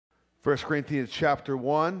First Corinthians chapter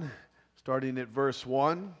 1, starting at verse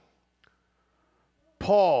 1.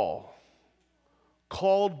 Paul,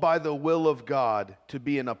 called by the will of God to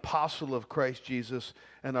be an apostle of Christ Jesus,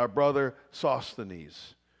 and our brother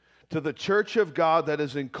Sosthenes, to the church of God that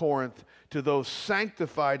is in Corinth, to those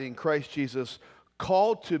sanctified in Christ Jesus,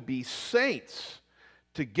 called to be saints,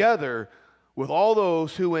 together with all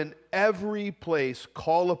those who in every place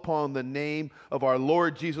call upon the name of our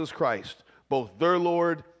Lord Jesus Christ, both their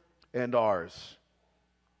Lord and ours.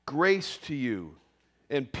 Grace to you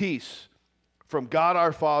and peace from God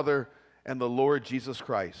our Father and the Lord Jesus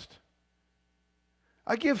Christ.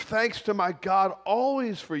 I give thanks to my God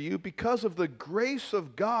always for you because of the grace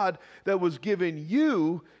of God that was given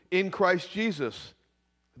you in Christ Jesus,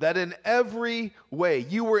 that in every way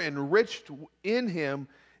you were enriched in him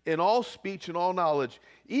in all speech and all knowledge,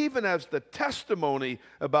 even as the testimony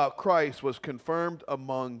about Christ was confirmed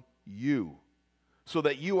among you, so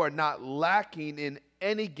that you are not lacking in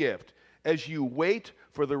any gift as you wait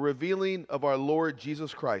for the revealing of our Lord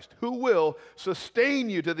Jesus Christ, who will sustain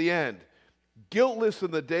you to the end, guiltless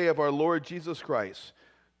in the day of our Lord Jesus Christ.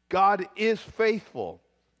 God is faithful,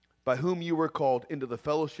 by whom you were called into the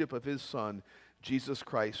fellowship of his Son, Jesus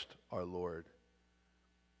Christ our Lord.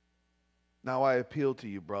 Now I appeal to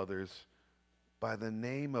you, brothers, by the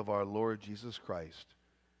name of our Lord Jesus Christ,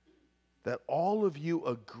 that all of you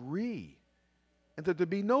agree, and that there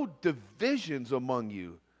be no divisions among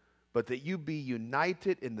you, but that you be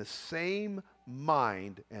united in the same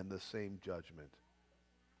mind and the same judgment.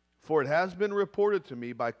 For it has been reported to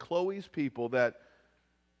me by Chloe's people that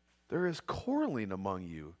there is quarreling among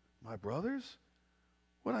you, my brothers.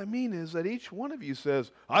 What I mean is that each one of you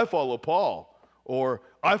says, I follow Paul, or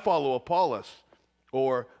I follow Apollos,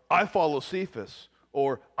 or I follow Cephas,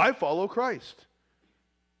 or I follow Christ.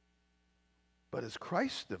 But is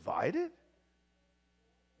Christ divided?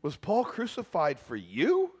 Was Paul crucified for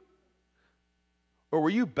you? Or were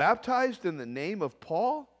you baptized in the name of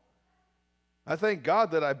Paul? I thank God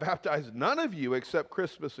that I baptized none of you except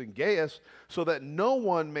Crispus and Gaius, so that no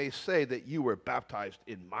one may say that you were baptized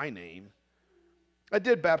in my name. I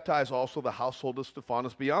did baptize also the household of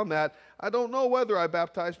Stephanas. Beyond that, I don't know whether I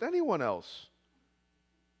baptized anyone else.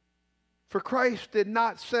 For Christ did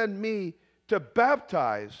not send me to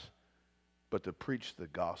baptize, but to preach the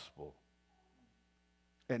gospel,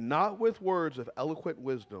 and not with words of eloquent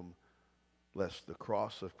wisdom, lest the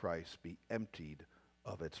cross of Christ be emptied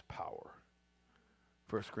of its power.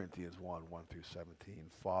 1 Corinthians 1, 1 through 17.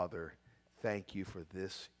 Father, thank you for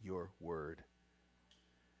this, your word.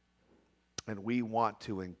 And we want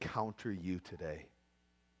to encounter you today.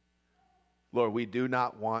 Lord, we do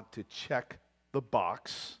not want to check the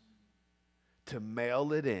box, to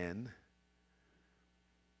mail it in,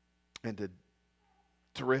 and to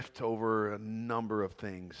drift over a number of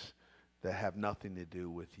things that have nothing to do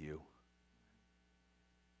with you.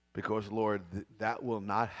 Because, Lord, that will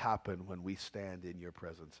not happen when we stand in your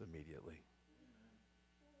presence immediately.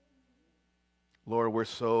 Lord, we're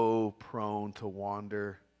so prone to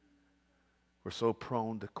wander. We're so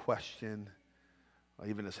prone to question.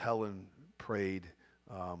 Even as Helen prayed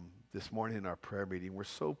this morning in our prayer meeting, we're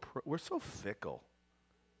so fickle.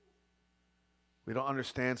 We don't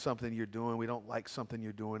understand something you're doing. We don't like something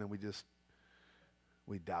you're doing, and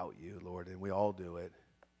we doubt you, Lord, and we all do it.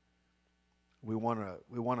 We want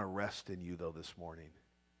to rest in you, though, this morning.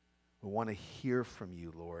 We want to hear from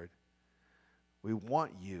you, Lord. We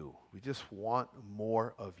want you. We just want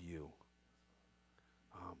more of you.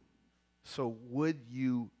 So would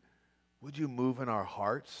you move in our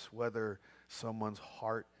hearts, whether someone's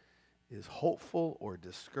heart is hopeful or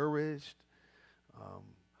discouraged,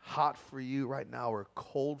 hot for you right now or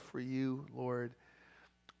cold for you, Lord,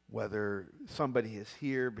 whether somebody is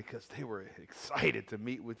here because they were excited to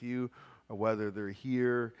meet with you, or whether they're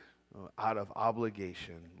here out of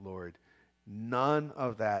obligation, Lord, none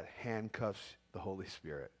of that handcuffs the Holy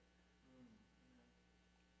Spirit.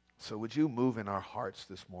 So would you move in our hearts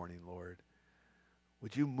this morning, Lord?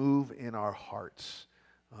 Would you move in our hearts?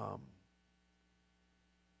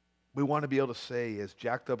 We want to be able to say, as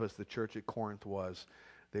jacked up as the church at Corinth was,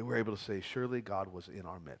 they were able to say, surely God was in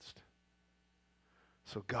our midst.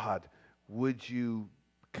 So God, would you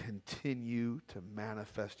continue to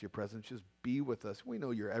manifest your presence? Just be with us. We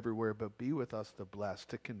know you're everywhere, but be with us to bless,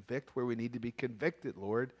 to convict where we need to be convicted,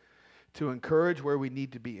 Lord, to encourage where we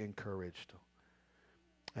need to be encouraged,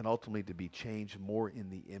 and ultimately to be changed more in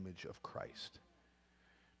the image of Christ.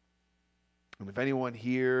 And if anyone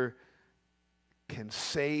here can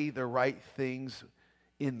say the right things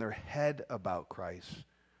in their head about Christ,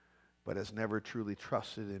 but has never truly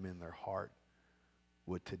trusted him in their heart,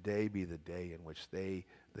 would today be the day in which the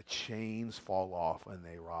chains fall off and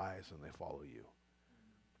they rise and they follow you.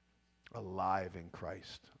 Alive in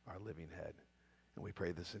Christ, our living head. And we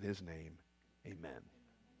pray this in his name. Amen.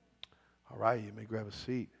 All right, you may grab a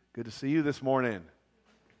seat. Good to see you this morning.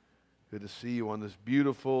 Good to see you on this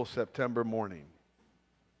beautiful September morning.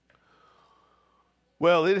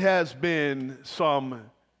 Well, it has been some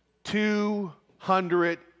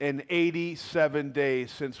 287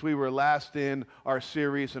 days since we were last in our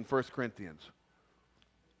series in 1 Corinthians.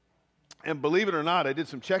 And believe it or not, I did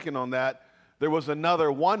some checking on that. There was another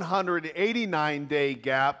 189-day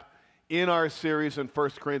gap in our series in 1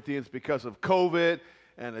 Corinthians because of COVID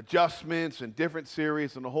and adjustments and different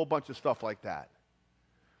series and a whole bunch of stuff like that.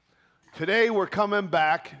 Today we're coming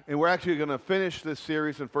back, and we're actually going to finish this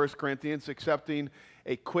series in 1 Corinthians, accepting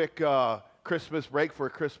a quick Christmas break for a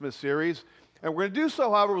Christmas series. And we're going to do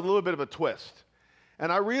so, however, with a little bit of a twist.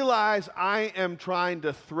 And I realize I am trying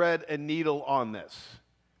to thread a needle on this.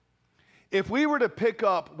 If we were to pick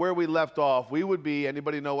up where we left off, we would be,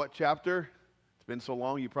 anybody know what chapter? It's been so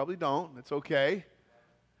long, you probably don't. That's okay.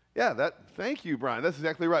 Yeah, thank you, Brian. That's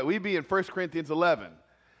exactly right. We'd be in 1 Corinthians 11.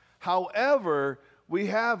 However, we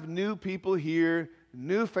have new people here,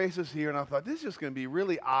 new faces here, and I thought this is just going to be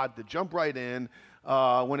really odd to jump right in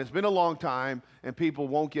when it's been a long time and people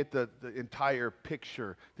won't get the entire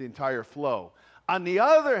picture, the entire flow. On the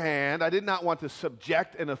other hand, I did not want to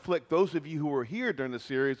subject and afflict those of you who were here during the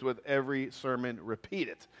series with every sermon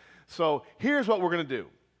repeated. So here's what we're going to do.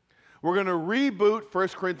 We're going to reboot 1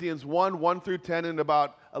 Corinthians 1 through 10 in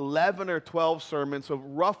about 11 or 12 sermons, so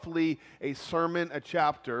roughly a sermon a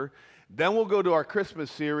chapter. Then we'll go to our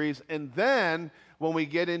Christmas series, and then when we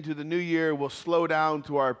get into the new year, we'll slow down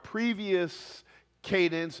to our previous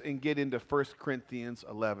cadence and get into 1 Corinthians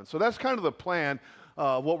 11. So that's kind of the plan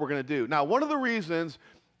of what we're going to do. Now, one of the reasons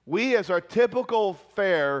we, as our typical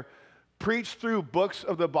fare, preach through books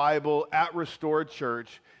of the Bible at Restored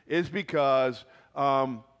Church is because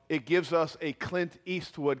it gives us a Clint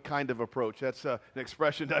Eastwood kind of approach. That's an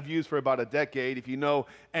expression I've used for about a decade. If you know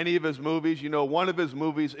any of his movies, you know one of his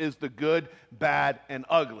movies is The Good, Bad, and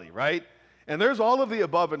Ugly, right? And there's all of the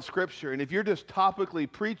above in Scripture. And if you're just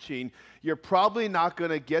topically preaching, you're probably not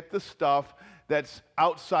going to get the stuff that's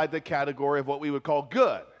outside the category of what we would call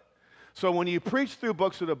good. So when you preach through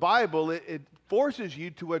books of the Bible, it forces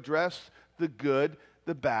you to address the good,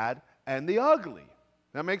 the bad, and the ugly.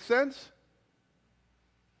 That makes sense?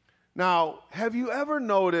 Now, have you ever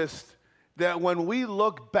noticed that when we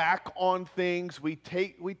look back on things, we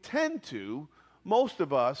tend to, most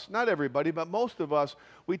of us, not everybody, but most of us,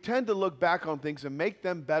 we tend to look back on things and make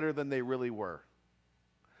them better than they really were.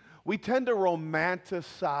 We tend to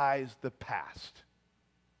romanticize the past.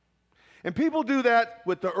 And people do that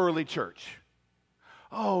with the early church.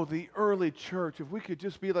 Oh, the early church, if we could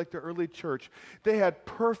just be like the early church. They had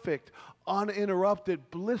perfect,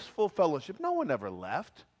 uninterrupted, blissful fellowship. No one ever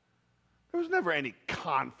left. There was never any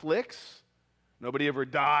conflicts. Nobody ever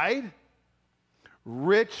died.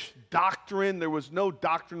 Rich doctrine. There was no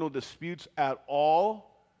doctrinal disputes at all.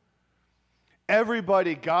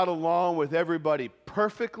 Everybody got along with everybody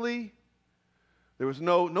perfectly. There was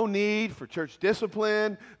no need for church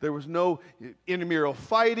discipline. There was no intramural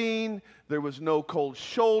fighting. There was no cold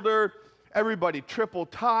shoulder. Everybody triple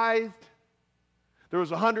tithed. There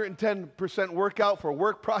was 110% workout for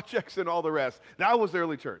work projects and all the rest. That was the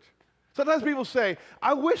early church. Sometimes people say,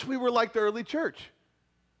 I wish we were like the early church.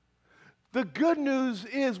 The good news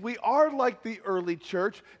is we are like the early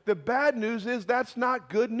church. The bad news is that's not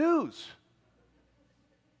good news.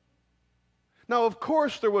 Now, of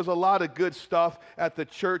course, there was a lot of good stuff at the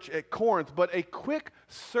church at Corinth, but a quick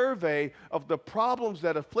survey of the problems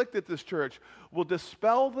that afflicted this church will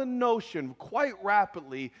dispel the notion quite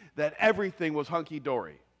rapidly that everything was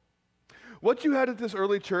hunky-dory. What you had at this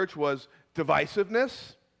early church was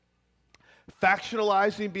divisiveness,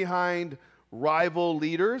 factionalizing behind rival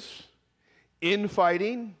leaders,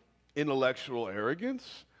 infighting, intellectual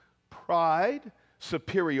arrogance, pride,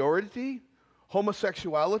 superiority,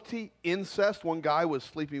 homosexuality, incest. One guy was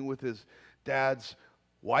sleeping with his dad's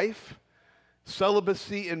wife.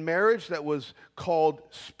 Celibacy in marriage that was called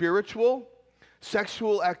spiritual.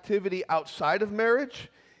 Sexual activity outside of marriage.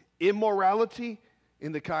 Immorality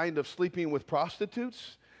in the kind of sleeping with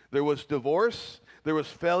prostitutes. There was divorce. There was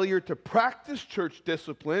failure to practice church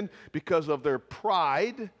discipline because of their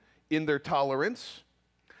pride in their tolerance.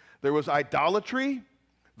 There was idolatry.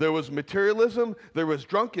 There was materialism. There was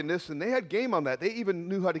drunkenness, and they had game on that. They even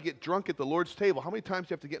knew how to get drunk at the Lord's table. How many times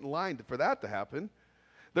do you have to get in line for that to happen?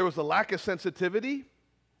 There was a lack of sensitivity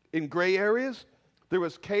in gray areas. There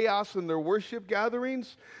was chaos in their worship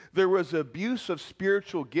gatherings. There was abuse of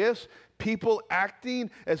spiritual gifts, people acting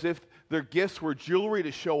as if their gifts were jewelry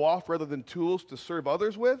to show off rather than tools to serve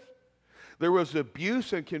others with. There was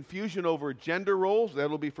abuse and confusion over gender roles.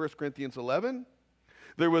 That'll be 1 Corinthians 11.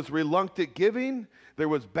 There was reluctant giving. There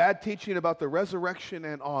was bad teaching about the resurrection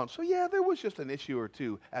and on. So yeah, there was just an issue or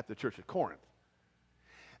two at the church at Corinth.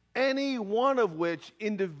 Any one of which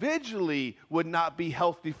individually would not be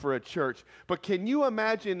healthy for a church. But can you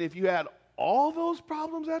imagine if you had all those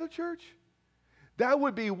problems at a church? That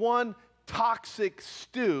would be one toxic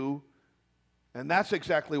stew, and that's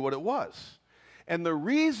exactly what it was. And the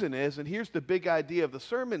reason is, and here's the big idea of the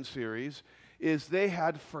sermon series, is they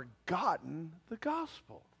had forgotten the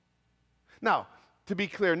gospel. Now, to be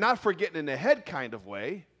clear, not forgetting in a head kind of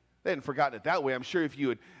way. They hadn't forgotten it that way. I'm sure if you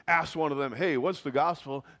had asked one of them, hey, what's the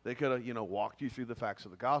gospel? They could have, walked you through the facts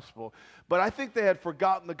of the gospel. But I think they had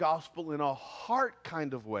forgotten the gospel in a heart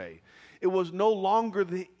kind of way. It was no longer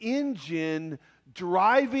the engine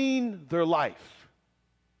driving their life.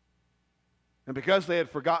 And because they had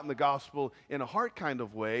forgotten the gospel in a heart kind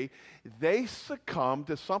of way, they succumbed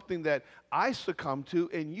to something that I succumb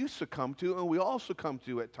to and you succumb to and we all succumb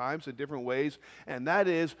to at times in different ways, and that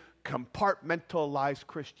is compartmentalized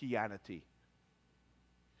Christianity.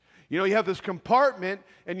 You have this compartment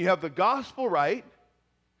and you have the gospel right,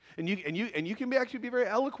 and you can actually be very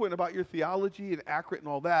eloquent about your theology and accurate and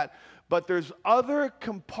all that, but there's other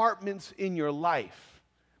compartments in your life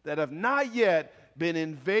that have not yet been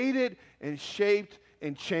invaded and shaped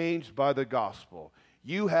and changed by the gospel.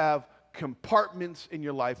 You have compartments in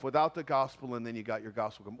your life without the gospel, and then you got your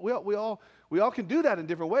gospel. We all can do that in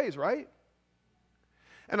different ways, right?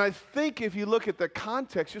 And I think if you look at the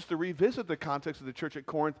context, just to revisit the context of the church at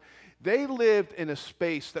Corinth, they lived in a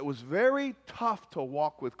space that was very tough to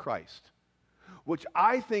walk with Christ, which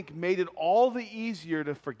I think made it all the easier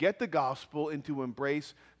to forget the gospel and to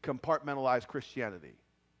embrace compartmentalized Christianity.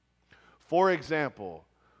 For example,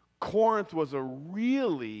 Corinth was a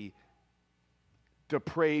really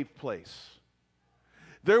depraved place.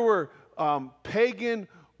 There were pagan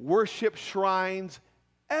worship shrines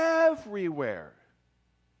everywhere.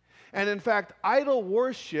 And in fact, idol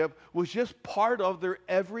worship was just part of their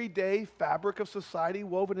everyday fabric of society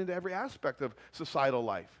woven into every aspect of societal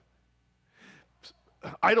life.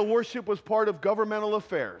 Idol worship was part of governmental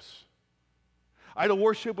affairs. Idol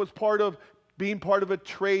worship was being part of a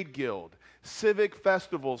trade guild, civic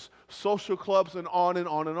festivals, social clubs, and on and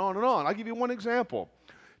on and on and on. I'll give you one example.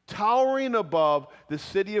 Towering above the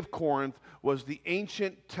city of Corinth was the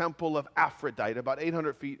ancient temple of Aphrodite, about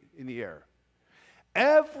 800 feet in the air.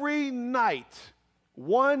 Every night,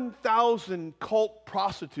 1,000 cult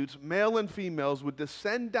prostitutes, male and females, would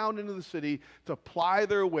descend down into the city to ply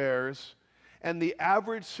their wares, and the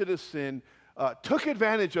average citizen took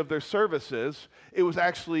advantage of their services. It was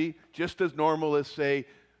actually just as normal as, say,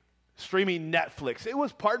 streaming Netflix. It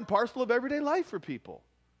was part and parcel of everyday life for people.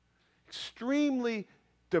 Extremely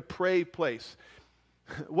depraved place.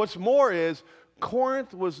 What's more is,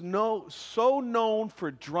 Corinth was so known for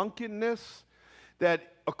drunkenness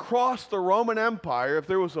that across the Roman Empire, if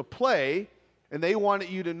there was a play, and they wanted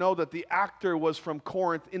you to know that the actor was from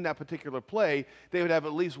Corinth in that particular play, they would have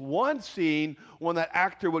at least one scene when that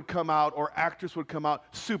actor would come out or actress would come out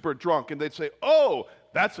super drunk, and they'd say, oh,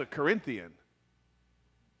 that's a Corinthian.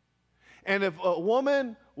 And if a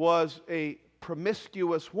woman was a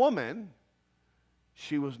promiscuous woman,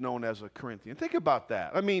 she was known as a Corinthian. Think about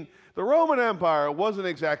that. I mean, the Roman Empire wasn't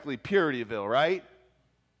exactly Purityville, right?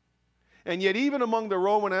 And yet, even among the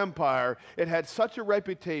Roman Empire, it had such a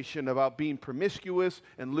reputation about being promiscuous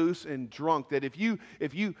and loose and drunk that if you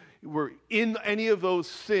were in any of those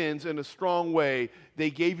sins in a strong way,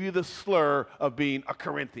 they gave you the slur of being a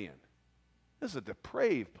Corinthian. This is a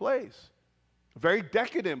depraved place, a very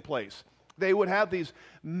decadent place. They would have these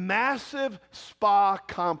massive spa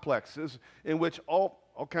complexes in which all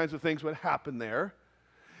kinds of things would happen there.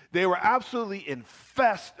 They were absolutely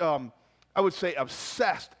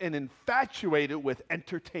obsessed and infatuated with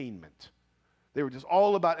entertainment. They were just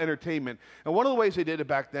all about entertainment. And one of the ways they did it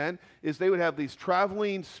back then is they would have these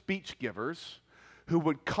traveling speech givers who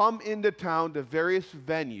would come into town to various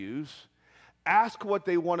venues, ask what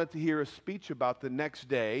they wanted to hear a speech about the next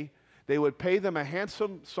day. They would pay them a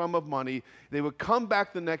handsome sum of money. They would come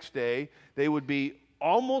back the next day. They would be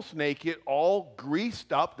almost naked, all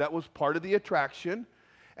greased up. That was part of the attraction.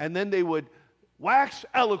 And then they would wax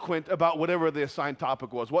eloquent about whatever the assigned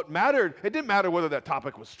topic was. What mattered, it didn't matter whether that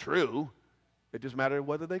topic was true. It just mattered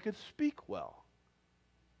whether they could speak well.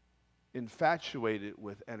 Infatuated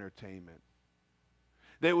with entertainment.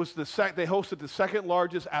 They hosted the second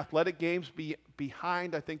largest athletic games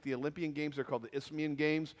behind, I think, the Olympian Games. They're called the Isthmian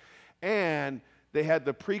Games. And they had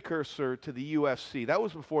the precursor to the UFC. That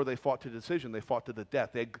was before they fought to decision. They fought to the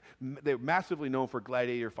death. They were massively known for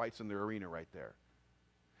gladiator fights in their arena right there.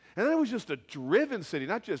 And then it was just a driven city,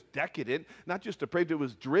 not just decadent, not just depraved, it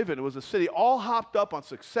was driven. It was a city all hopped up on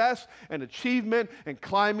success and achievement and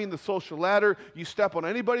climbing the social ladder. You step on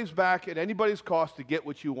anybody's back at anybody's cost to get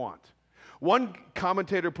what you want. One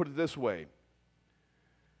commentator put it this way.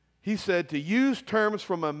 He said, to use terms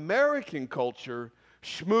from American culture,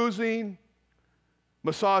 schmoozing,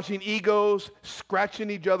 massaging egos, scratching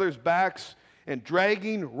each other's backs, and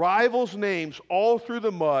dragging rivals' names all through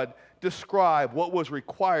the mud describe what was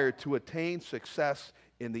required to attain success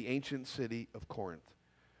in the ancient city of Corinth.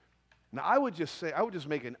 Now, I would just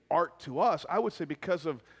make an art to us. I would say because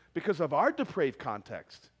of our depraved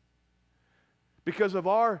context, because of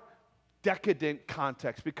our decadent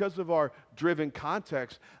context, because of our driven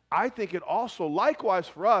context, I think it also, likewise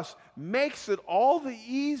for us, makes it all the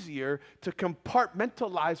easier to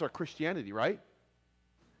compartmentalize our Christianity, right?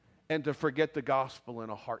 And to forget the gospel in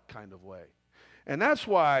a heart kind of way. And that's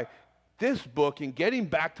why this book, and getting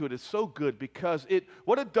back to it, is so good, because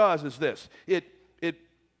what it does is this. It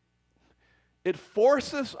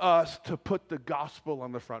forces us to put the gospel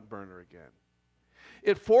on the front burner again.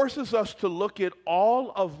 It forces us to look at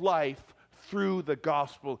all of life through the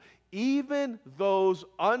gospel, even those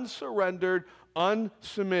unsurrendered,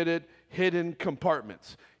 unsubmitted, hidden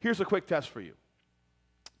compartments. Here's a quick test for you,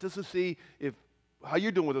 just to see how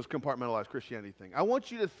you're doing with this compartmentalized Christianity thing. I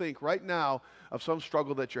want you to think right now of some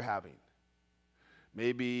struggle that you're having.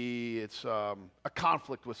 Maybe it's a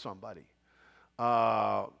conflict with somebody.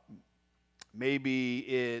 Maybe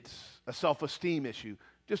it's a self-esteem issue.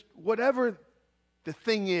 Just whatever the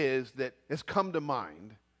thing is that has come to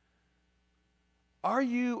mind, are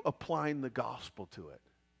you applying the gospel to it?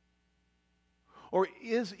 Or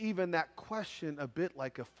is even that question a bit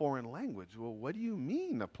like a foreign language? Well, what do you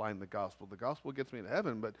mean applying the gospel? The gospel gets me to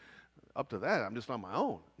heaven, but up to that, I'm just on my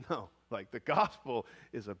own. No, like the gospel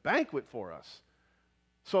is a banquet for us.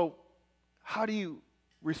 So how do you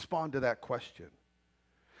respond to that question?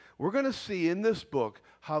 We're going to see in this book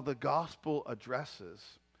how the gospel addresses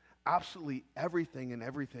absolutely everything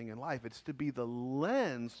in life. It's to be the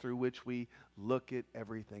lens through which we look at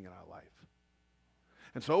everything in our life.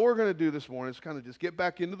 And so what we're going to do this morning is kind of just get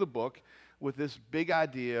back into the book with this big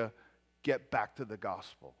idea, get back to the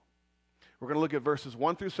gospel. We're going to look at verses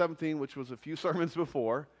 1 through 17, which was a few sermons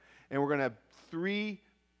before, and we're going to have 3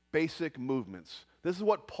 basic movements. This is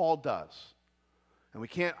what Paul does. And we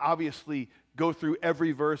can't obviously go through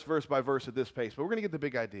every verse by verse at this pace, but we're going to get the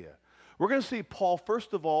big idea. We're going to see Paul,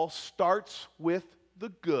 first of all, starts with the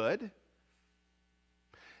good,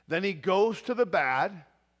 then he goes to the bad,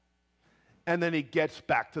 and then he gets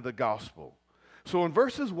back to the gospel. So in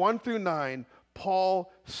verses 1 through 9,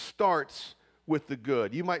 Paul starts with the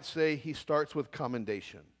good. You might say he starts with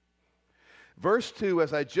commendation. Verse 2,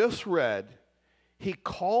 as I just read, he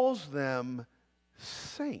calls them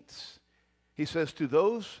saints. He says, to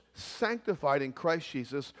those sanctified in Christ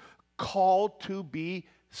Jesus, called to be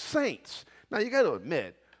saints. Now, you got to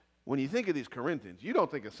admit, when you think of these Corinthians, you don't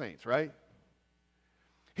think of saints, right?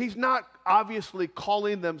 He's not obviously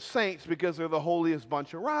calling them saints because they're the holiest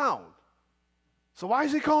bunch around. So why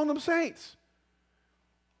is he calling them saints?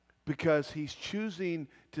 Because he's choosing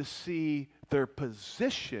to see their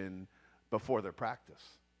position before their practice.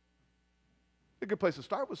 A good place to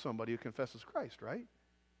start with somebody who confesses Christ, right?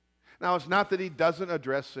 Now, it's not that he doesn't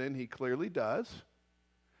address sin. He clearly does.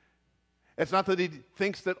 It's not that he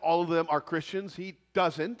thinks that all of them are Christians. He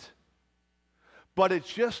doesn't. But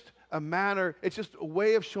it's just it's just a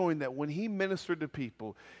way of showing that when he ministered to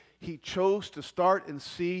people, he chose to start and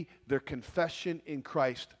see their confession in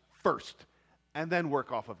Christ first, and then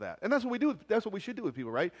work off of that. And that's what we do. That's what we should do with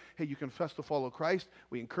people, right? Hey, you confess to follow Christ.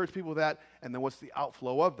 We encourage people with that, and then what's the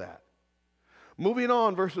outflow of that? Moving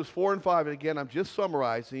on, verses 4 and 5, and again, I'm just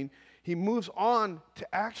summarizing. He moves on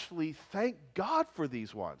to actually thank God for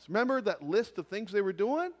these ones. Remember that list of things they were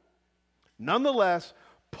doing? Nonetheless,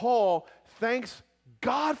 Paul thanks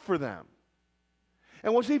God for them.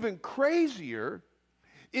 And what's even crazier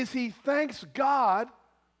is he thanks God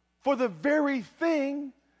for the very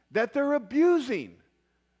thing that they're abusing.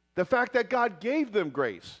 The fact that God gave them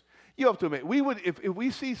grace. You have to admit, if we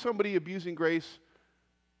see somebody abusing grace,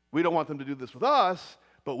 we don't want them to do this with us,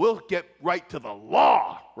 but we'll get right to the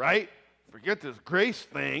law, right? Forget this grace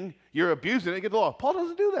thing. You're abusing it, get the law. Paul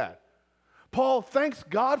doesn't do that. Paul thanks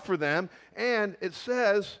God for them, and it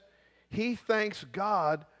says he thanks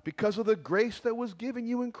God because of the grace that was given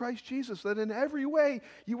you in Christ Jesus, that in every way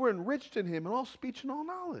you were enriched in him in all speech and all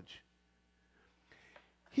knowledge.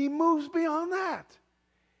 He moves beyond that.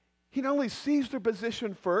 He not only sees their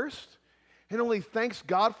position first, and only thanks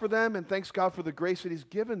God for them and thanks God for the grace that he's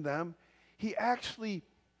given them, he actually,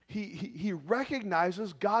 he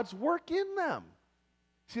recognizes God's work in them.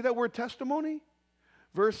 See that word testimony?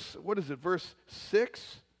 Verse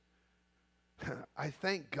 6? I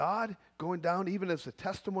thank God, going down even as the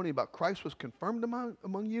testimony about Christ was confirmed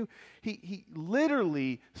among you. He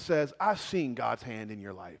literally says, I've seen God's hand in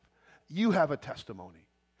your life. You have a testimony.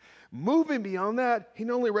 Moving beyond that, he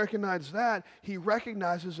not only recognizes that, he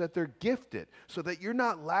recognizes that they're gifted, so that you're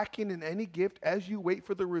not lacking in any gift as you wait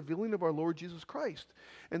for the revealing of our Lord Jesus Christ.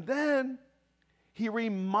 And then he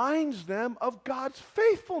reminds them of God's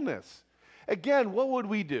faithfulness. Again, what would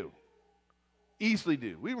we do? Easily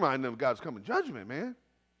do. We remind them of God's coming judgment, man.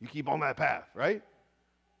 You keep on that path, right?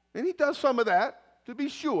 And he does some of that, to be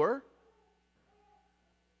sure.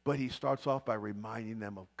 But he starts off by reminding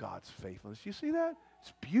them of God's faithfulness. You see that?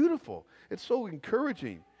 It's beautiful. It's so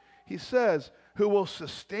encouraging. He says, who will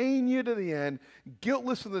sustain you to the end,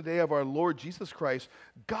 guiltless in the day of our Lord Jesus Christ.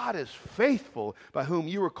 God is faithful, by whom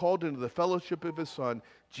you were called into the fellowship of his Son,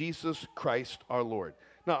 Jesus Christ our Lord.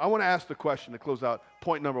 Now, I want to ask the question to close out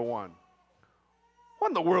point number 1. What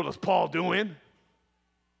in the world is Paul doing?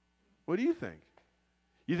 What do you think?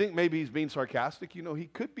 You think maybe he's being sarcastic? You know, he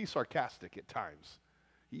could be sarcastic at times.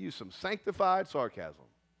 He used some sanctified sarcasm.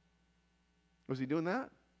 Was he doing that?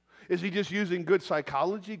 Is he just using good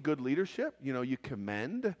psychology, good leadership? You know, you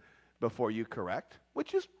commend before you correct,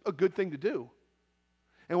 which is a good thing to do.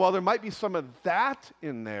 And while there might be some of that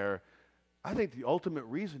in there, I think the ultimate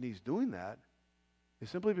reason he's doing that is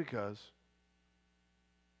simply because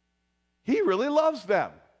he really loves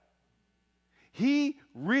them. He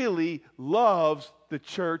really loves the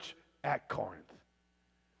church at Corinth.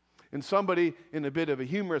 And somebody, in a bit of a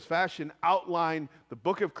humorous fashion, outlined the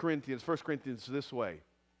book of Corinthians, 1 Corinthians, this way.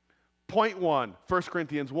 Point 1, 1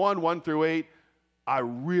 Corinthians 1, 1 through 8, I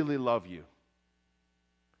really love you.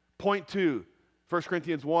 Point 2, 1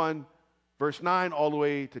 Corinthians 1, verse 9, all the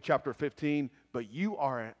way to chapter 15, but you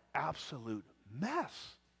are an absolute mess.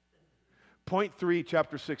 Point 3,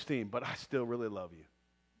 chapter 16, but I still really love you.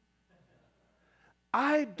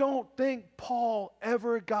 I don't think Paul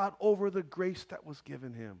ever got over the grace that was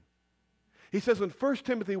given him. He says in 1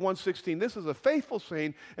 Timothy 1:16, this is a faithful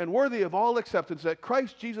saying and worthy of all acceptance, that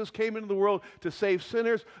Christ Jesus came into the world to save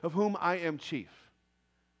sinners, of whom I am chief.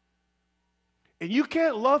 And you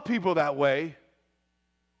can't love people that way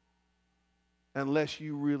unless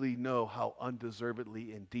you really know how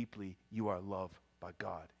undeservedly and deeply you are loved by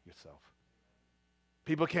God yourself.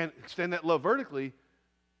 People can't extend that love vertically,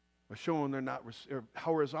 or showing they're not, or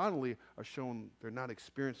horizontally, are showing they're not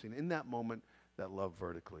experiencing in that moment that love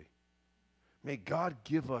vertically. May God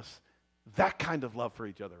give us that kind of love for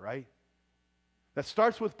each other, right? That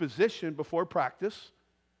starts with position before practice,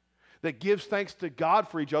 that gives thanks to God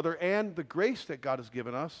for each other and the grace that God has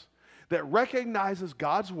given us, that recognizes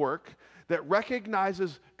God's work, that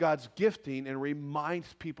recognizes God's gifting and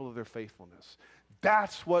reminds people of their faithfulness.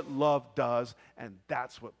 That's what love does, and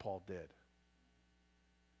that's what Paul did.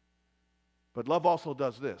 But love also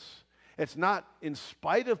does this. It's not in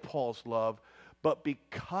spite of Paul's love, but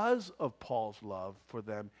because of Paul's love for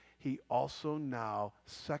them, he also now,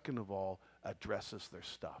 second of all, addresses their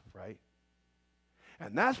stuff, right?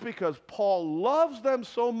 And that's because Paul loves them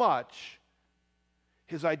so much,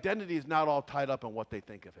 his identity is not all tied up in what they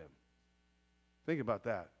think of him. Think about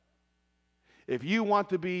that. If you want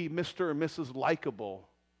to be Mr. or Mrs. Likeable,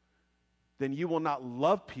 then you will not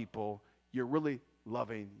love people, you're really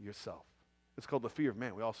loving yourself. It's called the fear of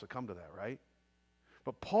man. We all succumb to that, right?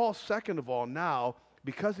 But Paul, second of all, now,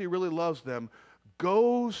 because he really loves them,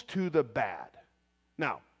 goes to the bad.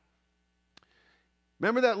 Now,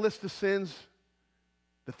 remember that list of sins,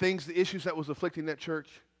 the things, the issues that was afflicting that church?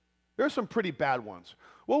 There are some pretty bad ones.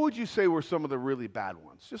 What would you say were some of the really bad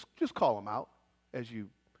ones? Just call them out as you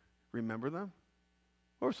remember them.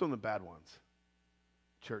 What were some of the bad ones?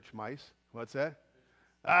 Church mice. What's that?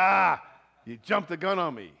 You jumped the gun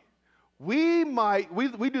on me. We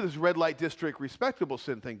do this red light district respectable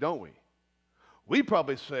sin thing, don't we? We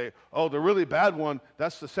probably say, oh, the really bad one,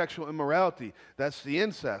 that's the sexual immorality, that's the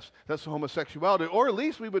incest, that's the homosexuality, or at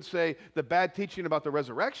least we would say the bad teaching about the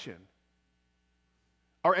resurrection.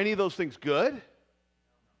 Are any of those things good?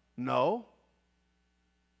 No.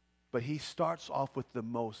 But he starts off with the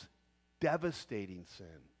most devastating sin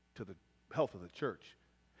to the health of the church.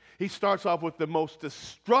 He starts off with the most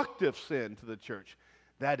destructive sin to the church.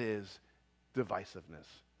 That is divisiveness,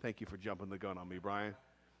 Thank you for jumping the gun on me, Brian.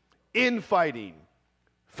 Infighting,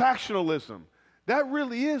 factionalism. That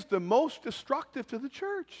really is the most destructive to the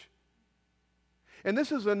church. And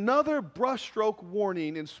this is another brushstroke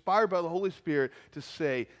warning inspired by the Holy Spirit to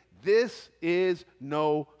say, this is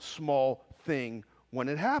no small thing when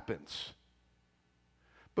it happens.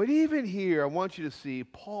 But even here, I want you to see,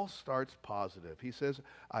 Paul starts positive. He says,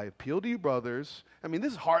 I appeal to you, brothers. I mean,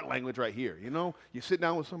 this is heart language right here. You know, you sit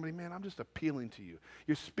down with somebody, man, I'm just appealing to you.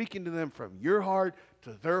 You're speaking to them from your heart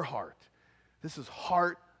to their heart. This is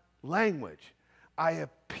heart language. I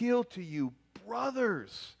appeal to you,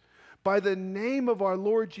 brothers, by the name of our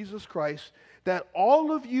Lord Jesus Christ, that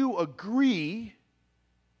all of you agree,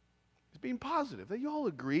 it's being positive, that you all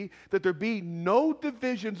agree that there be no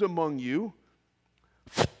divisions among you.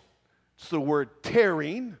 It's the word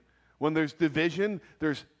tearing. When there's division,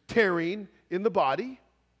 there's tearing in the body.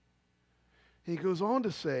 He goes on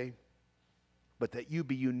to say, but that you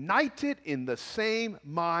be united in the same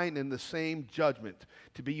mind and the same judgment.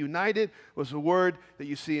 To be united was a word that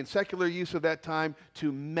you see in secular use of that time,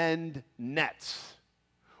 to mend nets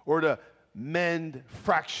or to mend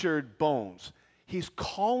fractured bones. He's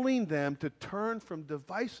calling them to turn from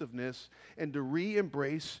divisiveness and to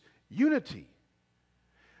re-embrace unity.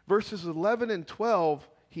 Verses 11 and 12,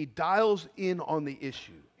 he dials in on the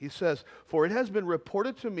issue. He says, for it has been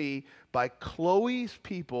reported to me by Chloe's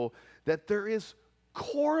people that there is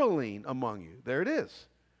quarreling among you. There it is.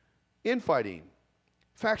 Infighting,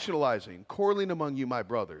 factionalizing, quarreling among you, my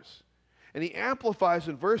brothers. And he amplifies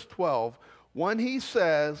in verse 12 when he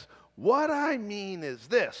says, what I mean is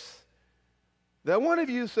this, that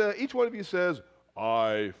each one of you says,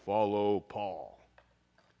 I follow Paul.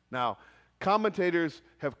 Now, commentators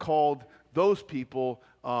have called those people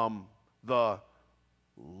the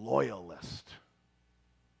loyalist.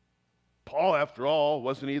 Paul, after all,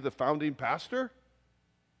 wasn't he the founding pastor?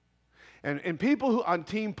 And people who on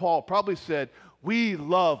Team Paul probably said, we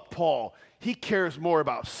love Paul. He cares more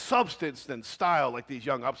about substance than style like these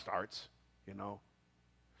young upstarts, you know.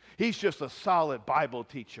 He's just a solid Bible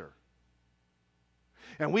teacher.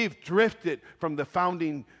 And we've drifted from the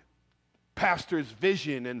founding pastor's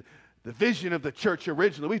vision and the vision of the church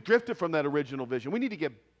originally. We've drifted from that original vision. We need to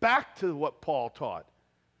get back to what Paul taught.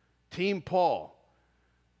 Team Paul.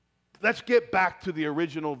 Let's get back to the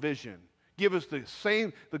original vision. Give us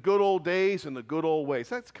the good old days and the good old ways.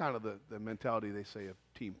 That's kind of the mentality they say of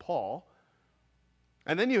Team Paul.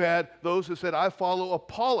 And then you had those who said, I follow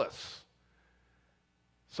Apollos.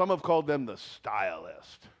 Some have called them the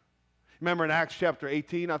stylist. Remember in Acts chapter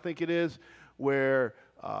 18, I think it is, where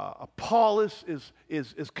Apollos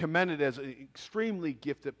is commended as an extremely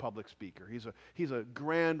gifted public speaker. He's a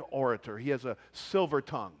grand orator. He has a silver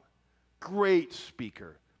tongue. Great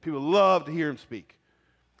speaker. People love to hear him speak.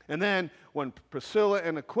 And then when Priscilla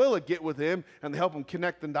and Aquila get with him and they help him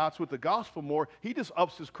connect the dots with the gospel more, he just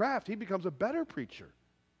ups his craft. He becomes a better preacher.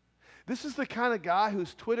 This is the kind of guy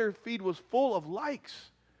whose Twitter feed was full of likes.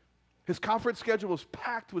 His conference schedule was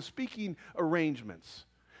packed with speaking arrangements.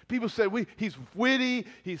 People said, he's witty,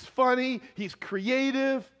 he's funny, he's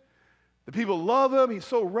creative. The people love him. He's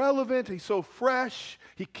so relevant. He's so fresh.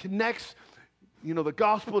 He connects, the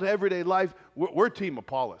gospel to everyday life. We're Team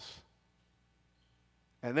Apollos.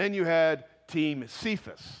 And then you had Team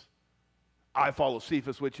Cephas. I follow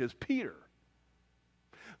Cephas, which is Peter.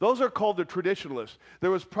 Those are called the traditionalists.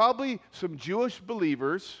 There was probably some Jewish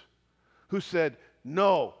believers who said,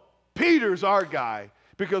 no, Peter's our guy.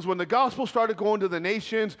 Because when the gospel started going to the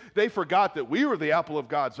nations, they forgot that we were the apple of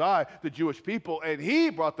God's eye, the Jewish people, and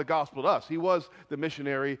he brought the gospel to us. He was the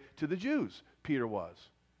missionary to the Jews, Peter was.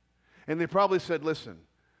 And they probably said, listen,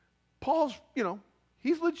 Paul's,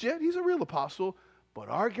 he's legit, he's a real apostle, but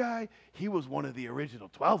our guy, he was one of the original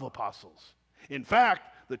 12 apostles. In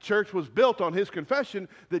fact, the church was built on his confession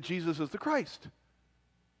that Jesus is the Christ.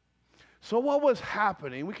 So what was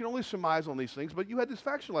happening? We can only surmise on these things, but you had this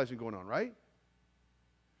factionalizing going on, right?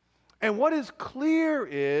 And what is clear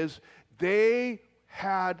is they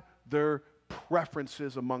had their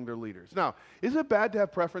preferences among their leaders. Now, is it bad to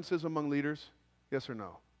have preferences among leaders? Yes or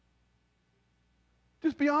no?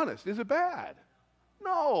 Just be honest. Is it bad?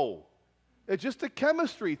 No. It's just a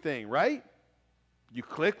chemistry thing, right? You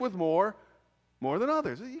click with more than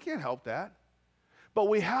others. You can't help that. But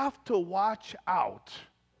we have to watch out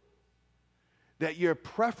that your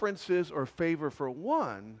preferences or favor for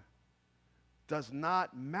one does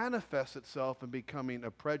not manifest itself in becoming a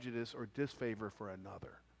prejudice or disfavor for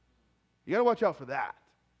another. You got to watch out for that.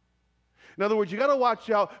 In other words, you got to watch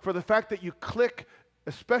out for the fact that you click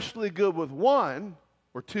especially good with one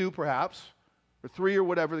or two perhaps, or three or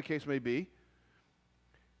whatever the case may be.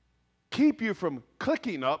 keep you from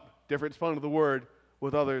clicking up, different spelling of the word,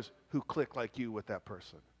 with others who click like you with that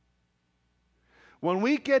person. When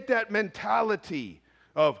we get that mentality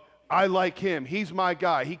of, I like him, he's my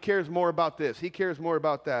guy, he cares more about this, he cares more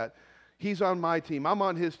about that, he's on my team, I'm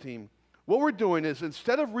on his team, what we're doing is,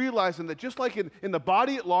 instead of realizing that just like in the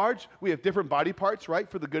body at large, we have different body parts, right,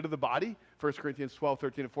 for the good of the body, 1 Corinthians 12,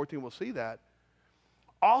 13, and 14, we'll see that.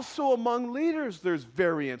 Also among leaders, there's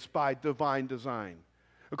variance by divine design,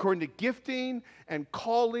 according to gifting and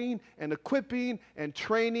calling and equipping and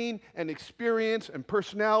training and experience and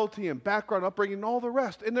personality and background, upbringing, and all the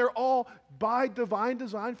rest. And they're all by divine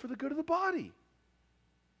design for the good of the body.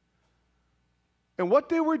 And what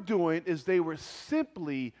they were doing is they were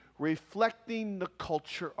simply reflecting the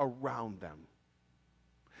culture around them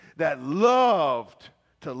that loved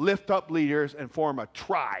to lift up leaders and form a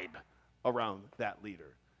tribe around that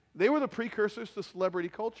leader. They were the precursors to celebrity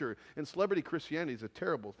culture, and celebrity Christianity is a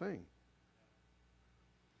terrible thing.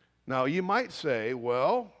 Now, you might say,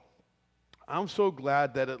 well, I'm so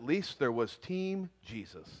glad that at least there was Team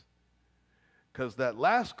Jesus, because that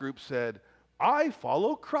last group said, I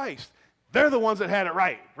follow Christ. They're the ones that had it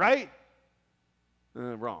right, right?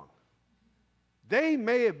 Wrong. They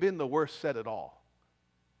may have been the worst set at all.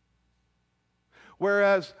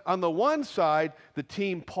 Whereas on the one side, the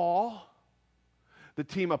team Paul, the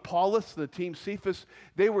team Apollos, the team Cephas,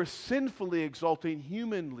 they were sinfully exalting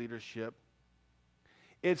human leadership.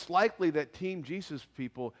 It's likely that Team Jesus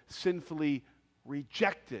people sinfully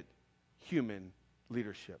rejected human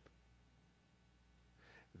leadership.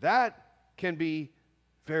 That can be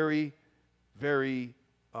very, very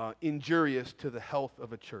injurious to the health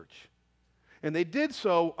of a church. And they did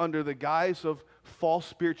so under the guise of false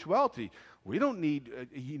spirituality. We don't need,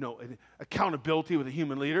 accountability with a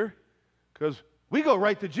human leader, because we go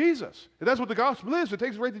right to Jesus. And that's what the gospel is. It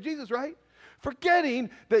takes us right to Jesus, right? Forgetting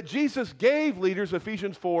that Jesus gave leaders,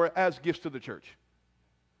 Ephesians 4, as gifts to the church.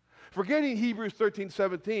 Forgetting Hebrews 13,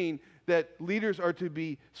 17, that leaders are to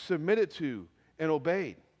be submitted to and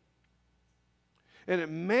obeyed. And it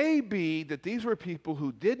may be that these were people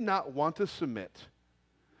who did not want to submit.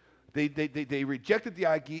 They rejected the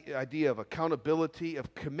idea of accountability,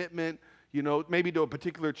 of commitment, maybe to a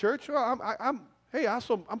particular church. Well,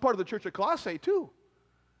 I'm part of the church at Colossae too.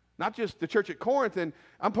 Not just the church at Corinth, and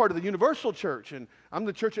I'm part of the universal church, and I'm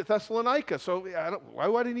the church at Thessalonica. So why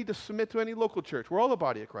would I need to submit to any local church? We're all the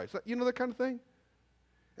body of Christ. That kind of thing?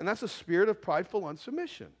 And that's a spirit of prideful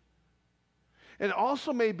unsubmission. And it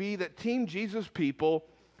also may be that Team Jesus people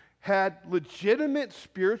had legitimate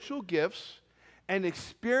spiritual gifts and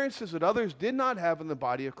experiences that others did not have in the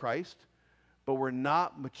body of Christ, but were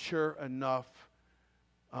not mature enough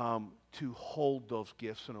to hold those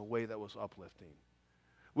gifts in a way that was uplifting.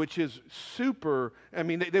 Which is super,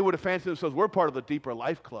 they would have fancied themselves, we're part of the Deeper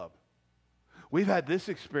Life Club. We've had this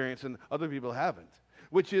experience and other people haven't.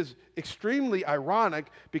 Which is extremely ironic,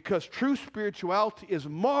 because true spirituality is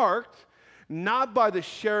marked not by the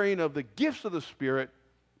sharing of the gifts of the Spirit,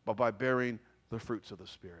 but by bearing the fruits of the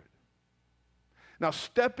Spirit. Now,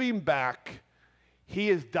 stepping back, he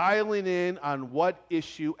is dialing in on what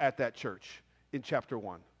issue at that church in chapter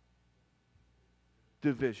 1?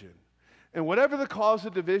 Division. And whatever the cause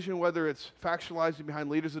of division, whether it's factionalizing behind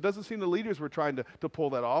leaders, it doesn't seem the leaders were trying to pull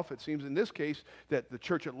that off. It seems in this case that the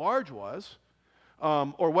church at large was.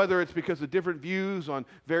 Or whether it's because of different views on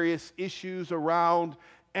various issues around.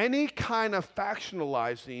 Any kind of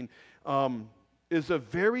factionalizing is a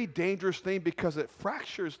very dangerous thing, because it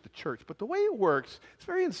fractures the church. But the way it works, it's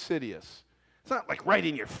very insidious. It's not like right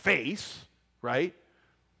in your face, right?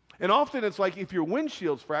 And often it's like if your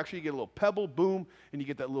windshield's fractured, you get a little pebble, boom, and you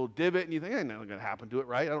get that little divot, and you think, nothing's going to happen to it,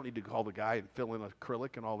 right? I don't need to call the guy and fill in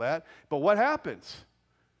acrylic and all that. But what happens?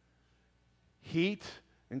 Heat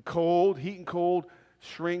and cold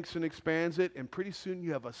shrinks and expands it, and pretty soon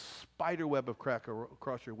you have a spider web of crack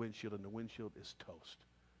across your windshield, and the windshield is toast.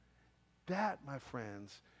 That, my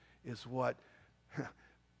friends, is what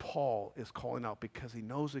Paul is calling out, because he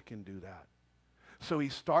knows it can do that. So he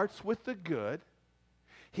starts with the good,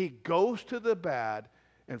 he goes to the bad,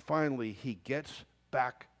 and finally he gets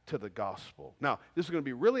back to the gospel. Now, this is going to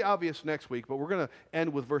be really obvious next week, but we're going to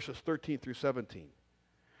end with verses 13 through 17.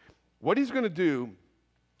 What he's going to do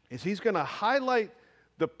is he's going to highlight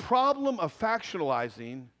the problem of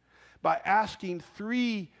factionalizing by asking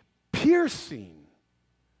 3 piercing,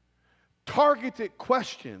 targeted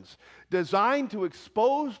questions designed to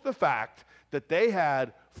expose the fact that they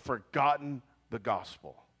had forgotten the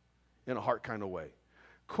gospel in a heart kind of way.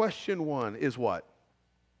 Question 1 is what?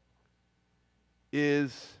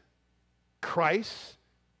 Is Christ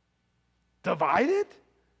divided?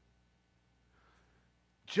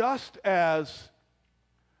 just as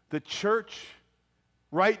the church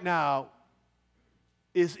right now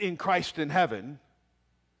is in Christ in heaven,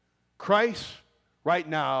 Christ right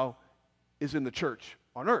now is in the church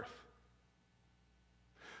on earth.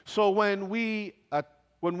 So when we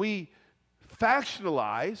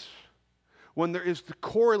factionalize, when there is the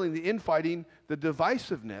quarreling, the infighting, the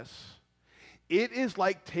divisiveness, it is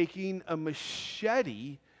like taking a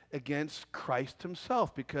machete against Christ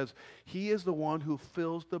himself, because he is the one who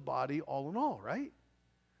fills the body all in all, right?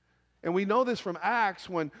 And we know this from Acts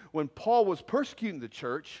when Paul was persecuting the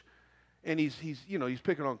church, and he's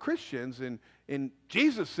picking on Christians, and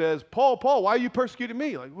Jesus says, Paul, why are you persecuting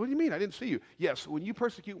me? Like, what do you mean? I didn't see you. Yes, when you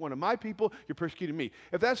persecute one of my people, you're persecuting me.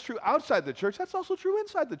 If that's true outside the church, that's also true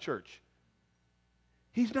inside the church.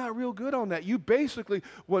 He's not real good on that. You basically,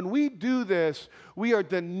 when we do this, we are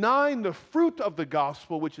denying the fruit of the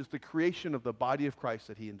gospel, which is the creation of the body of Christ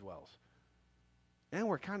that he indwells. And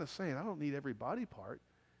we're kind of saying, I don't need every body part,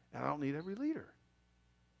 and I don't need every leader.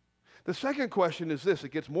 The second question is this.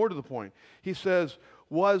 It gets more to the point. He says,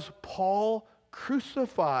 was Paul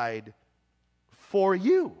crucified for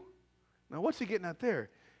you? Now, what's he getting at there?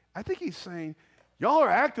 I think he's saying, y'all are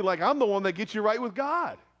acting like I'm the one that gets you right with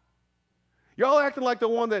God. Y'all acting like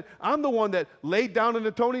I'm the one that laid down an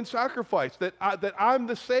atoning sacrifice, that I'm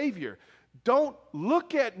the Savior. Don't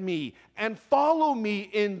look at me and follow me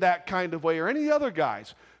in that kind of way, or any other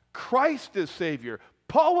guys. Christ is Savior.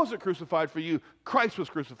 Paul wasn't crucified for you. Christ was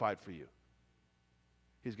crucified for you.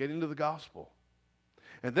 He's getting to the gospel.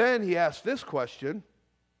 And then he asks this question,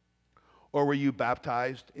 or were you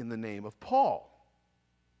baptized in the name of Paul?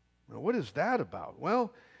 Now, what is that about?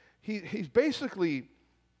 Well, he's basically...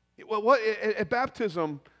 Well, at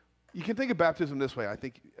baptism, you can think of baptism this way. I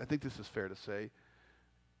think this is fair to say.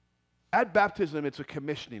 At baptism, it's a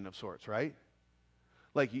commissioning of sorts, right?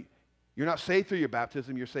 Like you're not saved through your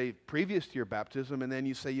baptism. You're saved previous to your baptism, and then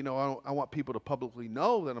you say, I want people to publicly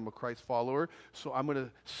know that I'm a Christ follower, so I'm going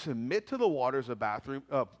to submit to the waters of baptism.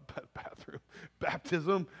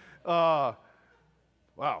 Wow.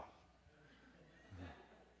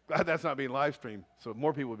 Glad that's not being live streamed, so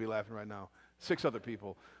more people would be laughing right now. 6 other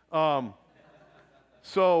people. Let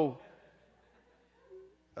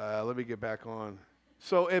me get back on.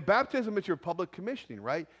 So at baptism, it's your public commissioning,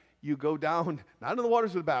 right? You go down, not in the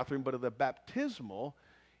waters of the bathroom, but in the baptismal,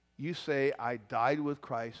 you say, I died with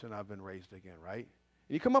Christ and I've been raised again, right?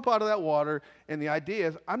 And you come up out of that water, and the idea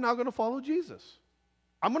is, I'm now going to follow Jesus.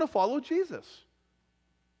 I'm going to follow Jesus.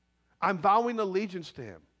 I'm vowing allegiance to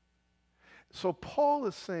him. So Paul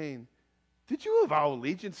is saying, did you vow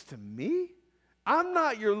allegiance to me? I'm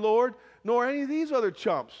not your Lord, nor any of these other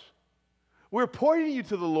chumps. We're pointing you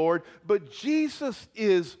to the Lord, but Jesus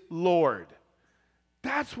is Lord.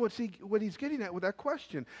 That's what he's getting at with that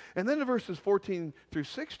question. And then in verses 14 through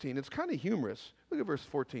 16, it's kind of humorous. Look at verse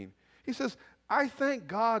 14. He says, I thank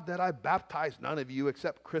God that I baptized none of you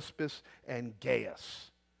except Crispus and Gaius.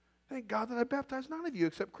 Thank God that I baptized none of you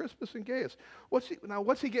except Crispus and Gaius. What's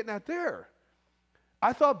he getting at there?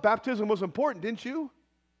 I thought baptism was important, didn't you?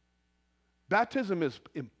 Baptism is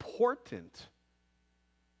important,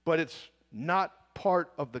 but it's not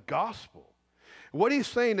part of the gospel. What he's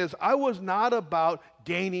saying is, I was not about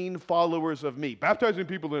gaining followers of me, baptizing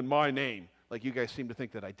people in my name, like you guys seem to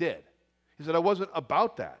think that I did. He said, I wasn't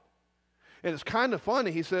about that. And it's kind of funny.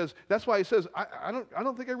 He says, that's why he says, I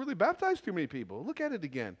don't think I really baptized too many people. Look at it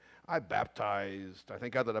again. I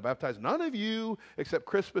thank God that I baptized none of you except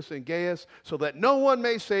Crispus and Gaius, so that no one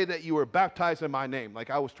may say that you were baptized in my name, like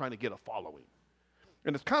I was trying to get a following.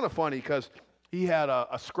 And it's kind of funny because he had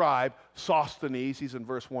a scribe, Sosthenes, he's in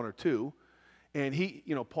verse 1 or 2, and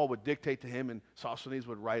Paul would dictate to him, and Sosthenes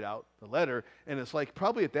would write out the letter. And it's like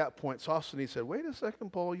probably at that point, Sosthenes said, wait a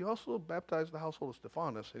second, Paul, you also baptized the household of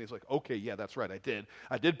Stephanas. And he's like, okay, yeah, that's right, I did.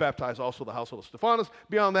 I did baptize also the household of Stephanas.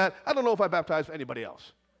 Beyond that, I don't know if I baptized anybody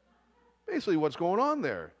else. Basically, what's going on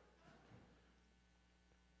there?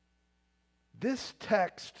 This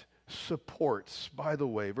text supports, by the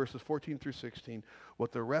way, verses 14 through 16,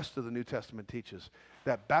 what the rest of the New Testament teaches,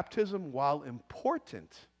 that baptism, while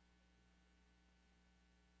important,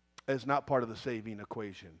 is not part of the saving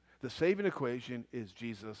equation. The saving equation is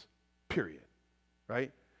Jesus, period,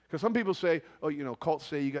 right? Because some people say, cults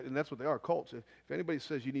say you got, and that's what they are, cults. If anybody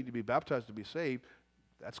says you need to be baptized to be saved,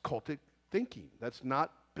 that's cultic thinking. That's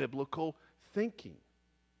not biblical thinking.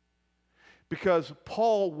 Because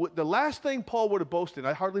the last thing Paul would have boasted,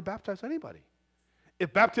 I hardly baptized anybody.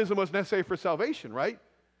 If baptism was necessary for salvation, right?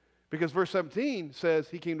 Because verse 17 says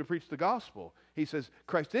he came to preach the gospel. He says,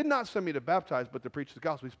 Christ did not send me to baptize, but to preach the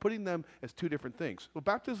gospel. He's putting them as 2 different things. Well,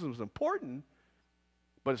 baptism is important,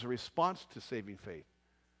 but it's a response to saving faith.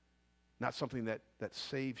 not something that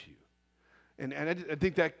saves you. And I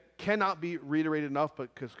think that cannot be reiterated enough,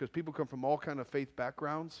 but because people come from all kind of faith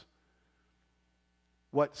backgrounds.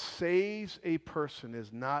 What saves a person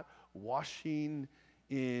is not washing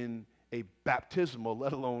in a baptismal,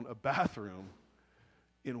 let alone a bathroom,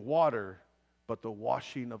 in water, but the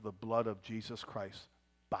washing of the blood of Jesus Christ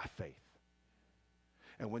by faith.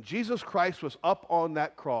 And when Jesus Christ was up on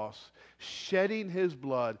that cross, shedding his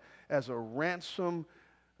blood as a ransom,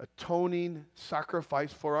 atoning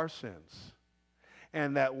sacrifice for our sins,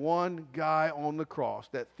 and that one guy on the cross,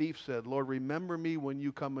 that thief, said, Lord, remember me when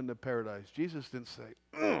you come into paradise. Jesus didn't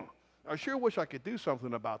say, I sure wish I could do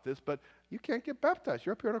something about this, but you can't get baptized.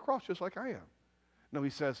 You're up here on a cross just like I am. No, he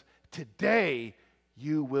says, today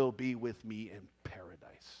you will be with me in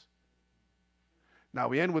paradise. Now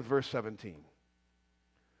we end with verse 17.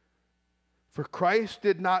 For Christ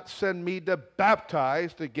did not send me to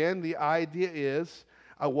baptize. Again, the idea is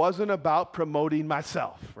I wasn't about promoting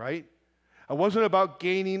myself, right? I wasn't about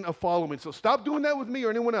gaining a following. So stop doing that with me or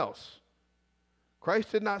anyone else.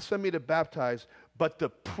 Christ did not send me to baptize, but to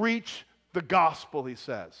preach the gospel, he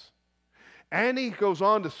says. And he goes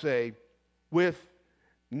on to say,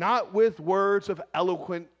 not with words of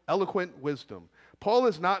eloquent wisdom. Paul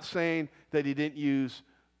is not saying that he didn't use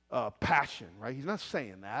passion, right? He's not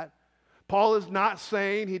saying that. Paul is not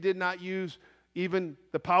saying he did not use even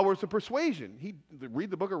the powers of persuasion.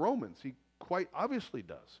 Read the book of Romans. He quite obviously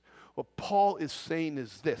does. What Paul is saying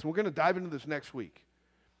is this, and we're going to dive into this next week,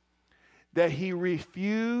 that he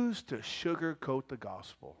refused to sugarcoat the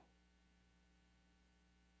gospel.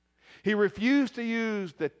 He refused to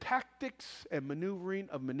use the tactics and maneuvering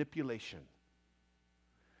of manipulation.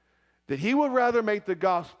 That he would rather make the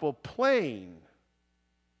gospel plain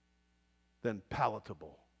than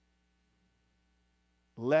palatable,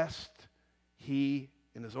 lest he,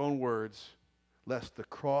 in his own words, lest the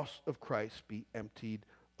cross of Christ be emptied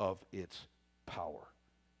of its power.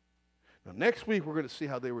 Now, next week, we're going to see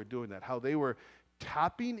how they were doing that, how they were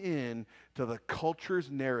tapping in to the culture's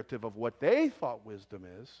narrative of what they thought wisdom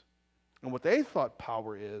is and what they thought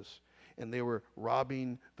power is, and they were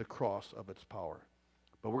robbing the cross of its power.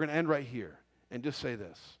 But we're going to end right here and just say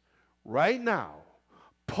this. Right now,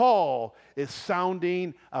 Paul is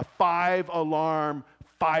sounding a 5-alarm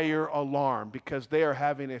fire alarm because they are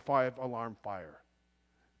having a 5-alarm fire.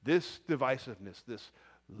 This divisiveness, this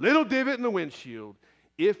little divot in the windshield,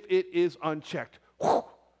 if it is unchecked,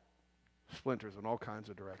 splinters in all kinds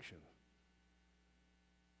of directions.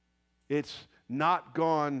 It's not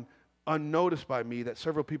gone unnoticed by me that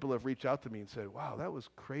several people have reached out to me and said, wow, that was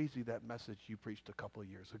crazy, that message you preached a couple of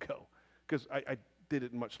years ago. Because I did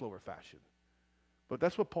it in much slower fashion. But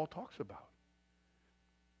that's what Paul talks about.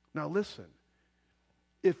 Now listen,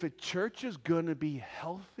 if a church is going to be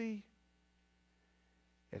healthy,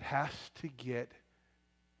 it has to get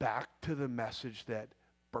back to the message that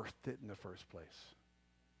birthed it in the first place.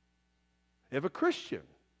 If a Christian's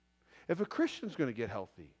going to get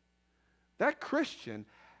healthy, that Christian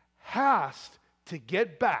has to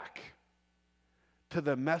get back to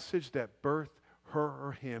the message that birthed her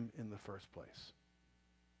or him in the first place.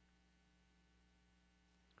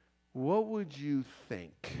 What would you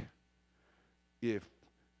think if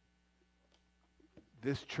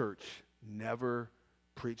this church never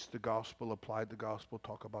preached the gospel, applied the gospel,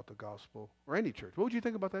 talk about the gospel, or any church? What would you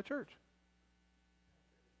think about that church?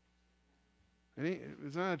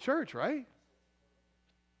 It's not a church, right?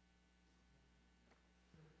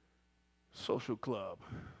 Social club.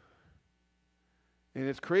 And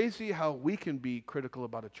it's crazy how we can be critical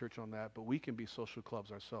about a church on that, but we can be social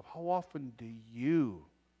clubs ourselves. How often do you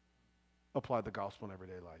apply the gospel in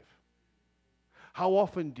everyday life? How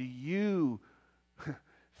often do you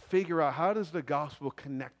figure out how does the gospel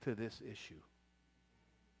connect to this issue?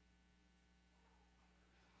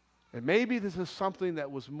 And maybe this is something that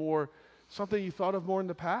was something you thought of more in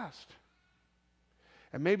the past.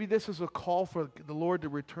 And maybe this is a call for the Lord to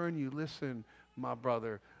return you. Listen, my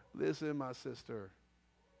brother. Listen, my sister.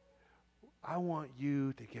 I want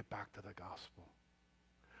you to get back to the gospel.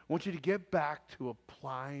 I want you to get back to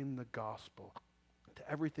applying the gospel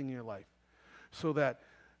to everything in your life so that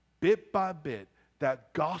bit by bit,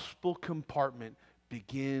 that gospel compartment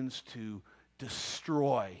begins to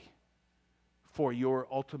destroy for your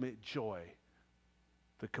ultimate joy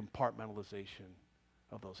the compartmentalization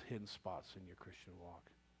of those hidden spots in your Christian walk.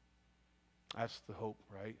 That's the hope,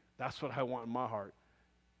 right? That's what I want in my heart.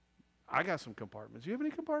 I got some compartments. Do you have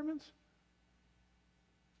any compartments?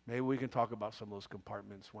 Maybe we can talk about some of those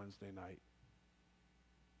compartments Wednesday night.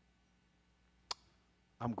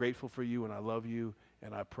 I'm grateful for you and I love you,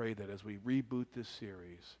 and I pray that as we reboot this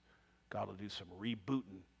series, God will do some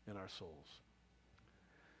rebooting in our souls.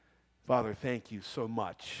 Father, thank you so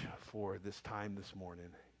much for this time this morning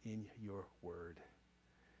in your word.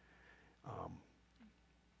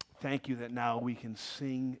 Thank you that now we can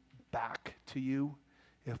sing back to you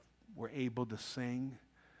if we're able to sing.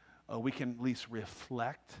 We can at least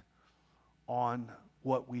reflect on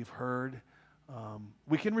what we've heard.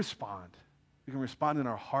 We can respond. We can respond in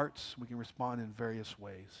our hearts. We can respond in various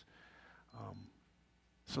ways.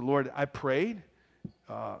 So, Lord, I prayed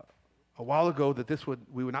a while ago that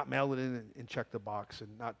we would not mail it in and check the box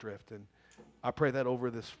and not drift. And I pray that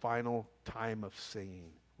over this final time of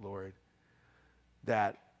singing, Lord,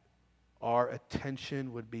 that our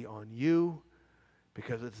attention would be on you,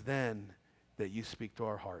 because it's then that you speak to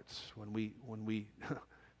our hearts. When we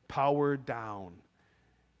power down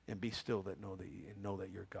and be still, that know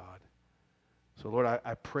that you're God. So, Lord,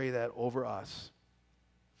 I pray that over us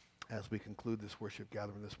as we conclude this worship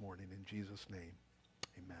gathering this morning. In Jesus' name,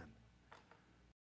 amen.